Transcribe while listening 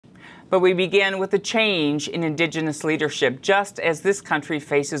But we begin with a change in Indigenous leadership, just as this country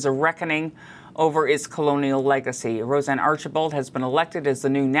faces a reckoning over its colonial legacy. RoseAnne Archibald has been elected as the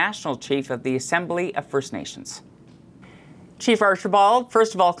new National Chief of the Assembly of First Nations. Chief Archibald,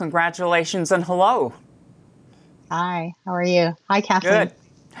 first of all, congratulations and hello. Hi, how are you? Hi, Kathleen. Good.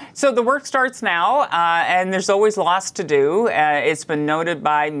 So the work starts now, and there's always lots to do. It's been noted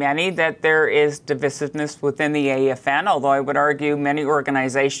by many that there is divisiveness within the AFN, although I would argue many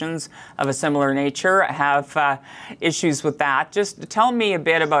organizations of a similar nature have issues with that. Just tell me a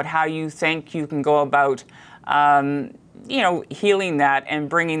bit about how you think you can go about, healing that and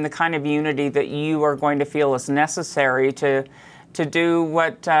bringing the kind of unity that you are going to feel is necessary to do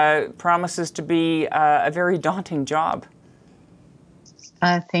what promises to be a very daunting job.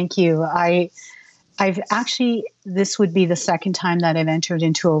 Thank you. I've actually, this would be the second time that I've entered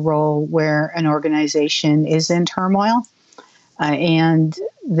into a role where an organization is in turmoil, and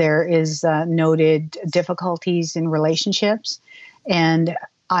there is noted difficulties in relationships. And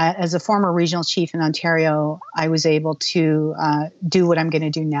as a former regional chief in Ontario, I was able to do what I'm going to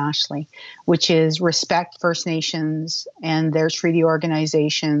do nationally, which is respect First Nations and their treaty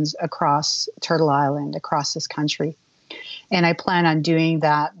organizations across Turtle Island, across this country. And I plan on doing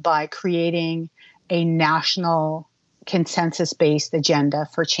that by creating a national consensus-based agenda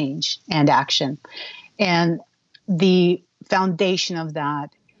for change and action. And the foundation of that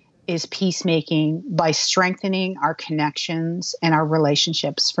is peacemaking by strengthening our connections and our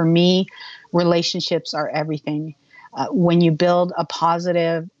relationships. For me, relationships are everything. When you build a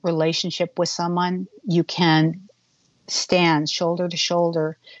positive relationship with someone, you can stand shoulder to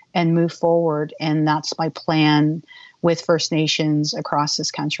shoulder and move forward. And that's my plan with First Nations across this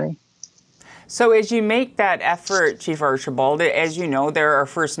country. So as you make that effort, Chief Archibald, as you know, there are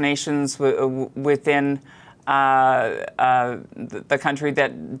First Nations within the country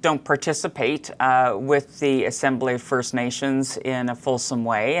that don't participate with the Assembly of First Nations in a fulsome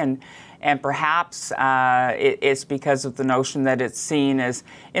way. And perhaps it's because of the notion that it's seen as,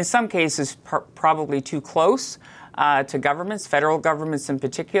 in some cases, probably too close to governments, federal governments in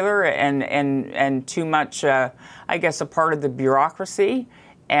particular, and too much, I guess, a part of the bureaucracy,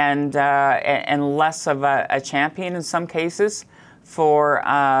 and less of a champion in some cases for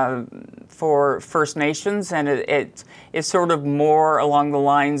First Nations, and it's sort of more along the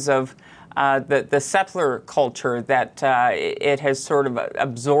lines of the settler culture that it has sort of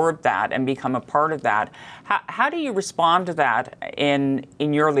absorbed that and become a part of that. How do you respond to that in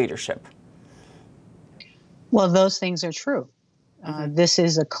your leadership? Well, those things are true. This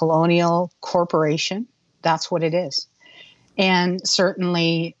is a colonial corporation. That's what it is. And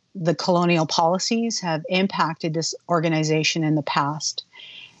certainly the colonial policies have impacted this organization in the past.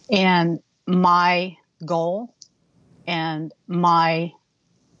 And my goal and my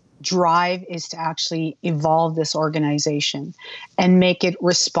drive is to actually evolve this organization and make it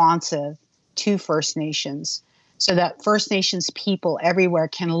responsive to First Nations, so that First Nations people everywhere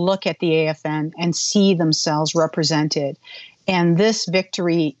can look at the AFN and see themselves represented. And this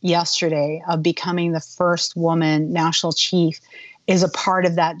victory yesterday of becoming the first woman national chief is a part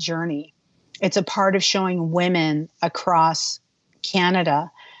of that journey. It's a part of showing women across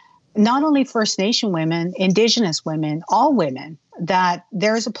Canada, not only First Nation women, Indigenous women, all women, that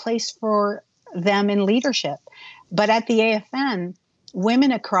there's a place for them in leadership. But at the AFN,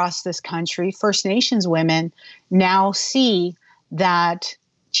 women across this country, First Nations women, now see that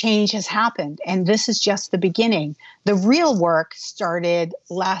change has happened. And this is just the beginning. The real work started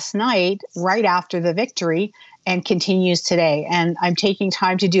last night, right after the victory, and continues today. And I'm taking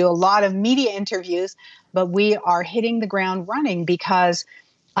time to do a lot of media interviews, but we are hitting the ground running because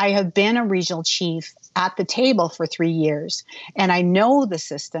I have been a regional chief at the table for 3 years, and I know the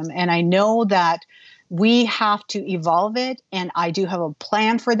system, and I know that we have to evolve it, and I do have a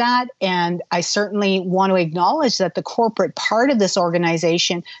plan for that. And I certainly want to acknowledge that the corporate part of this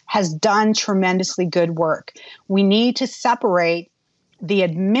organization has done tremendously good work. We need to separate the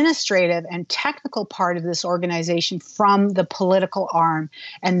administrative and technical part of this organization from the political arm.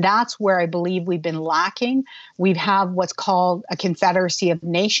 And that's where I believe we've been lacking. We have what's called a Confederacy of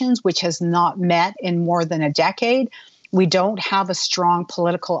Nations, which has not met in more than a decade. We don't have a strong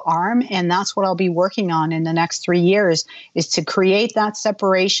political arm, and that's what I'll be working on in the next 3 years, is to create that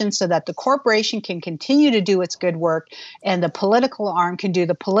separation so that the corporation can continue to do its good work and the political arm can do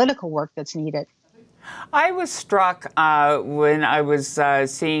the political work that's needed. I was struck when I was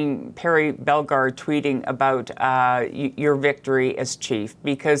seeing Perry Bellegarde tweeting about your victory as chief,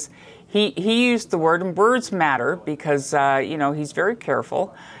 because he used the word, and words matter because, he's very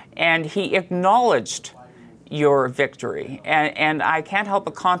careful, and he acknowledged your victory. And I can't help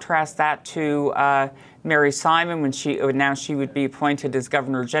but contrast that to Mary Simon when she announced she would be appointed as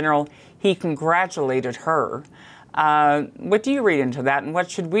Governor General. He congratulated her. What do you read into that, and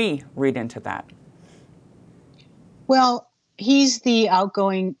what should we read into that? Well, he's the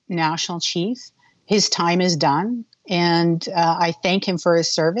outgoing national chief. His time is done, and I thank him for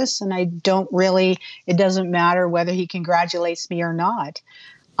his service, and it doesn't matter whether he congratulates me or not.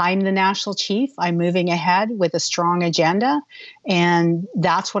 I'm the national chief. I'm moving ahead with a strong agenda, and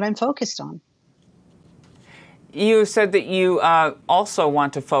that's what I'm focused on. You said that you also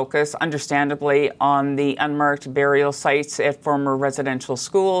want to focus, understandably, on the unmarked burial sites at former residential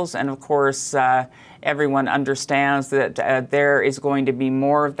schools. And of course, everyone understands that there is going to be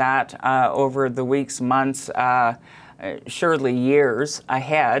more of that over the weeks, months, surely years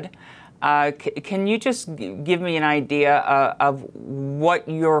ahead. Can you just give me an idea of what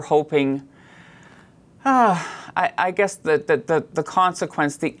you're hoping, I guess, the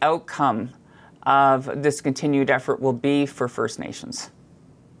consequence, the outcome of this continued effort will be for First Nations?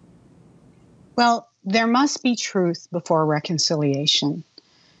 Well, there must be truth before reconciliation.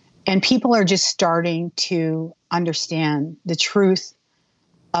 And people are just starting to understand the truth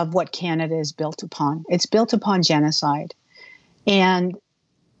of what Canada is built upon. It's built upon genocide. And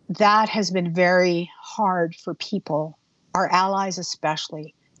that has been very hard for people, our allies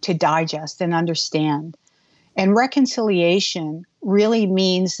especially, to digest and understand. And reconciliation really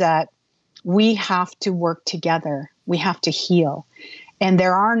means that we have to work together. We have to heal. And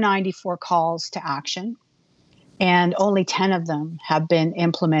there are 94 calls to action, and only 10 of them have been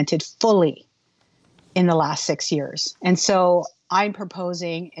implemented fully in the last 6 years. And so I'm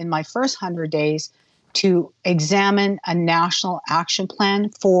proposing in my first 100 days to examine a national action plan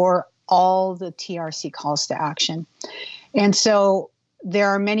for all the TRC calls to action. And so there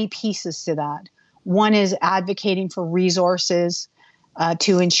are many pieces to that. One is advocating for resources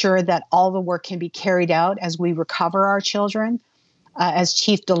to ensure that all the work can be carried out as we recover our children. As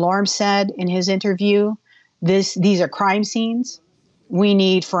Chief Delorme said in his interview, these are crime scenes. We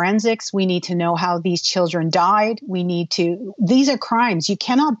need forensics. We need to know how these children died. These are crimes. You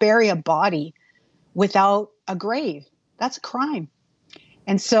cannot bury a body without a grave. That's a crime.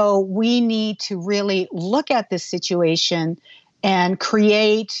 And so we need to really look at this situation and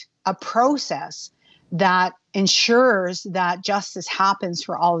create a process that ensures that justice happens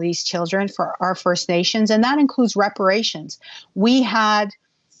for all these children, for our First Nations, and that includes reparations. We had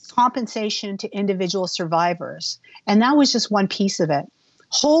compensation to individual survivors, and that was just one piece of it.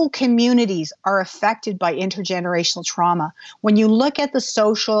 Whole communities are affected by intergenerational trauma. When you look at the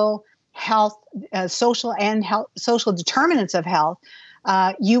social determinants of health,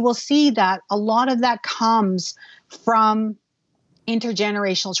 you will see that a lot of that comes from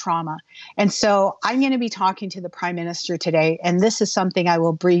intergenerational trauma. And so I'm going to be talking to the Prime Minister today, and this is something I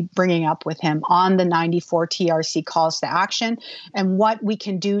will be bringing up with him on the 94 TRC calls to action and what we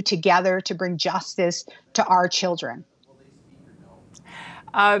can do together to bring justice to our children.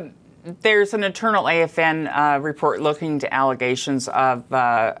 There's an internal AFN report looking into allegations of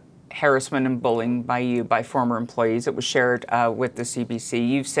harassment and bullying by former employees. It was shared with the CBC.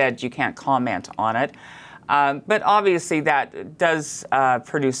 You've said you can't comment on it. But obviously that does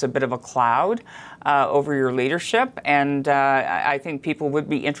produce a bit of a cloud over your leadership, and I think people would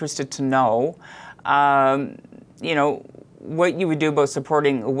be interested to know, what you would do about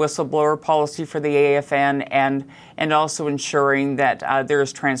supporting a whistleblower policy for the AFN and also ensuring that there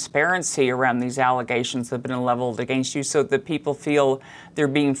is transparency around these allegations that have been leveled against you so that people feel they're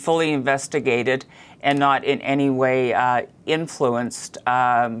being fully investigated and not in any way influenced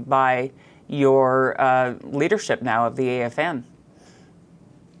by your leadership now of the AFN.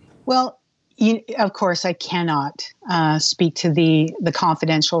 Well, of course, I cannot speak to the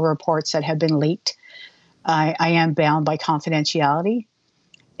confidential reports that have been leaked. I am bound by confidentiality,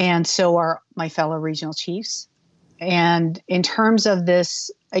 and so are my fellow regional chiefs. And in terms of this,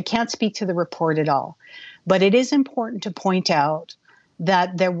 I can't speak to the report at all. But it is important to point out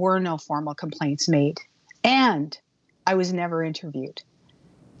that there were no formal complaints made, and I was never interviewed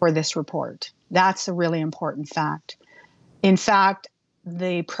for this report. That's a really important fact. In fact,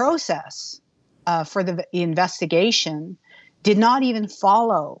 the process for the investigation did not even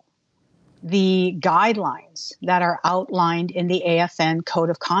follow the guidelines that are outlined in the AFN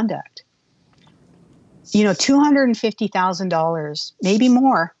Code of Conduct. $250,000, maybe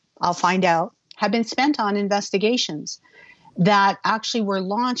more, I'll find out, have been spent on investigations that actually were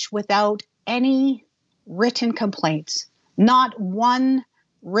launched without any written complaints. Not one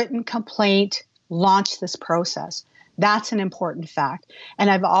written complaint launched this process. That's an important fact.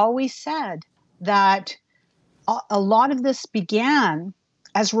 And I've always said that a lot of this began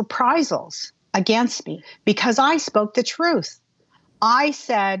as reprisals against me because I spoke the truth. I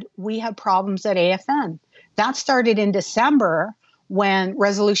said, we have problems at AFN. That started in December when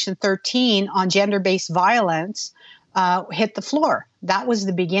Resolution 13 on gender-based violence hit the floor. That was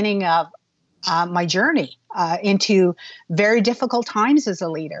the beginning of my journey into very difficult times as a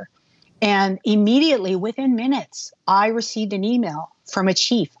leader. And immediately, within minutes, I received an email from a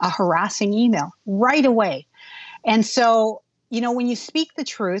chief, a harassing email, right away. And so, when you speak the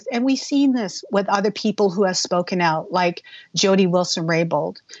truth, and we've seen this with other people who have spoken out, like Jody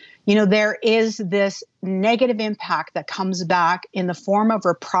Wilson-Raybould, there is this negative impact that comes back in the form of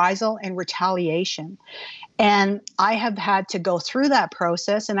reprisal and retaliation. And I have had to go through that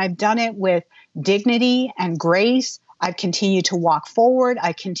process, and I've done it with dignity and grace. I've continued to walk forward.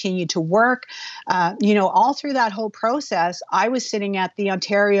 I continue to work. All through that whole process, I was sitting at the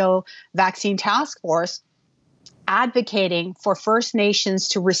Ontario Vaccine Task Force advocating for First Nations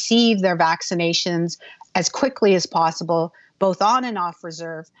to receive their vaccinations as quickly as possible, both on and off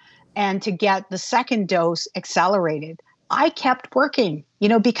reserve, and to get the second dose accelerated. I kept working,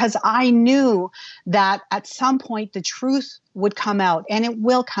 because I knew that at some point the truth would come out, and it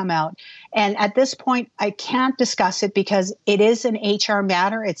will come out. And at this point, I can't discuss it because it is an HR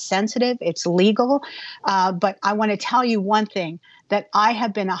matter. It's sensitive. It's legal. But I want to tell you one thing, that I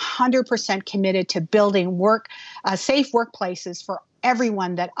have been 100% committed to building safe workplaces for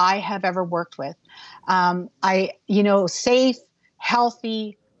everyone that I have ever worked with. Safe,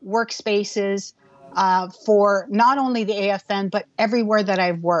 healthy workspaces for not only the AFN, but everywhere that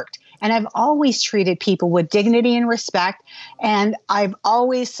I've worked. And I've always treated people with dignity and respect. And I've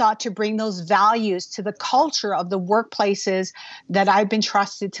always sought to bring those values to the culture of the workplaces that I've been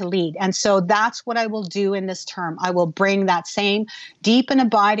trusted to lead. And so that's what I will do in this term. I will bring that same deep and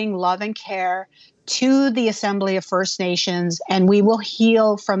abiding love and care to the Assembly of First Nations, and we will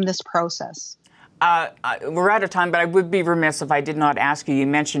heal from this process. We're out of time, but I would be remiss if I did not ask you. You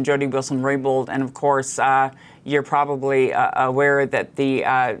mentioned Jody Wilson-Raybould, and of course, you're probably aware that the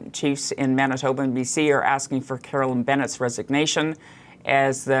chiefs in Manitoba and BC are asking for Carolyn Bennett's resignation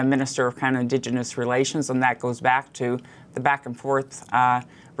as the Minister of Canada Indigenous Relations, and that goes back to the back and forth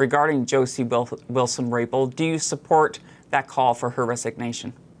regarding Josie Wilson-Raybould. Do you support that call for her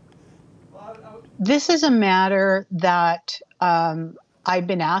resignation? This is a matter that I've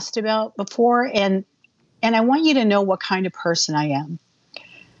been asked about before, and I want you to know what kind of person I am.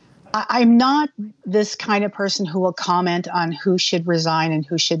 I'm not this kind of person who will comment on who should resign and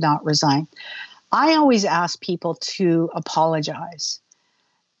who should not resign. I always ask people to apologize,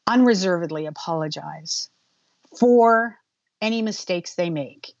 unreservedly apologize for any mistakes they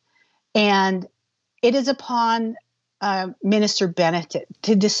make. And it is upon Minister Bennett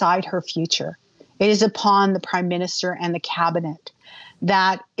to decide her future. It is upon the Prime Minister and the Cabinet.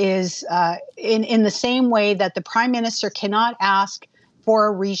 That is in the same way that the Prime Minister cannot ask for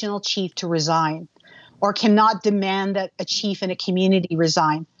a regional chief to resign or cannot demand that a chief in a community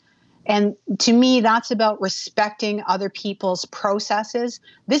resign. And to me, that's about respecting other people's processes.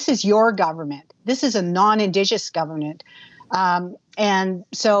 This is your government. This is a non-Indigenous government. And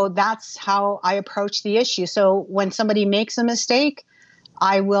so that's how I approach the issue. So when somebody makes a mistake,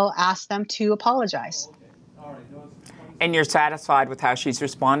 I will ask them to apologize. And you're satisfied with how she's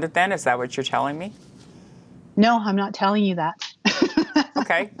responded then? Is that what you're telling me? No, I'm not telling you that.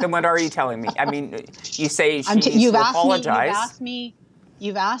 Okay, then what are you telling me? I mean, you say she needs to apologize.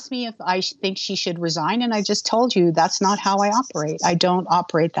 You've asked me if I think she should resign, and I just told you that's not how I operate. I don't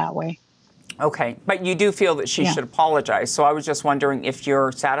operate that way. Okay, but you do feel that she should apologize. So I was just wondering if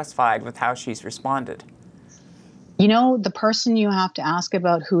you're satisfied with how she's responded. The person you have to ask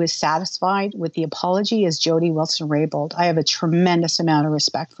about who is satisfied with the apology is Jody Wilson-Raybould. I have a tremendous amount of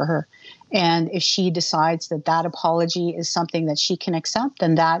respect for her. And if she decides that that apology is something that she can accept,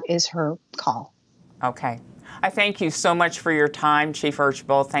 then that is her call. Okay. I thank you so much for your time, Chief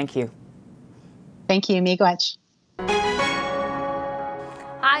Archibald. Thank you. Thank you. Miigwech.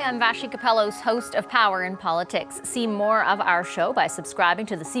 Hi, I'm Vashi Capellos, host of Power in Politics. See more of our show by subscribing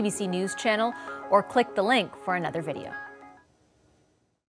to the CBC News channel or click the link for another video.